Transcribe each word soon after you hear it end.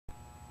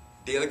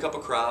Daily Cup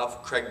of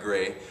Krav, Craig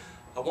Gray.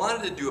 I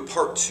wanted to do a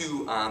part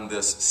 2 on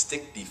this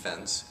stick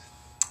defense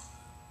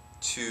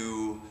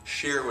to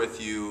share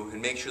with you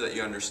and make sure that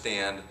you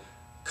understand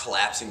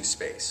collapsing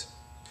space.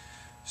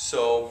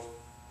 So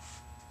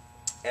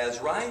as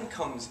Ryan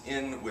comes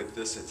in with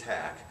this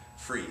attack,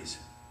 freeze,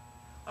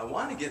 I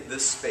want to get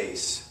this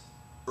space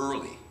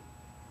early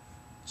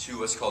to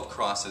what's called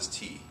cross his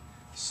T.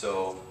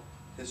 So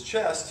his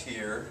chest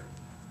here,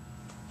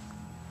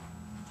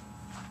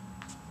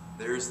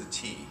 there's the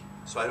T.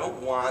 So I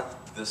don't want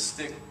the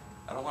stick,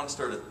 I don't want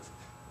to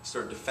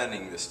start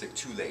defending the stick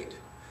too late.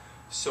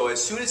 So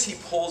as soon as he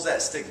pulls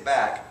that stick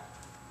back,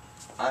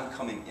 I'm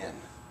coming in.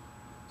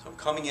 So I'm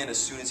coming in as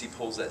soon as he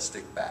pulls that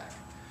stick back.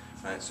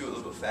 All right, let's do it a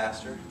little bit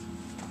faster.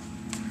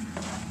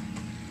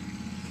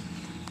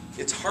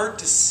 It's hard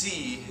to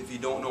see if you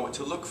don't know what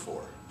to look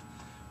for.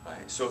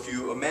 Right? So if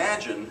you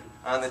imagine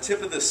on the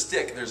tip of the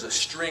stick there's a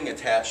string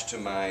attached to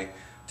my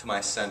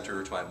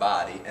center, to my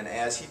body, and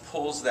as he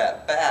pulls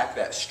that back,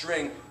 that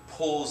string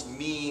pulls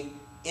me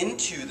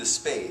into the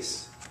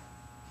space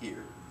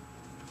here.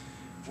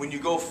 When you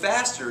go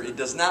faster, it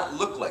does not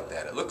look like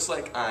that. It looks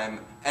like I'm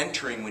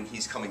entering when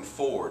he's coming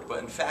forward, but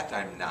in fact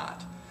I'm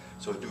not.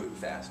 So do it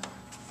fast.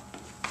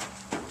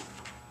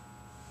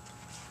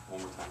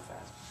 One more time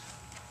fast.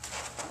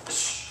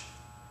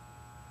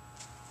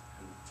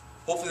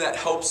 Hopefully that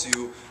helps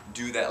you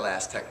do that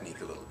last technique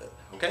a little bit.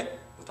 Okay?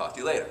 We'll talk to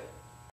you later.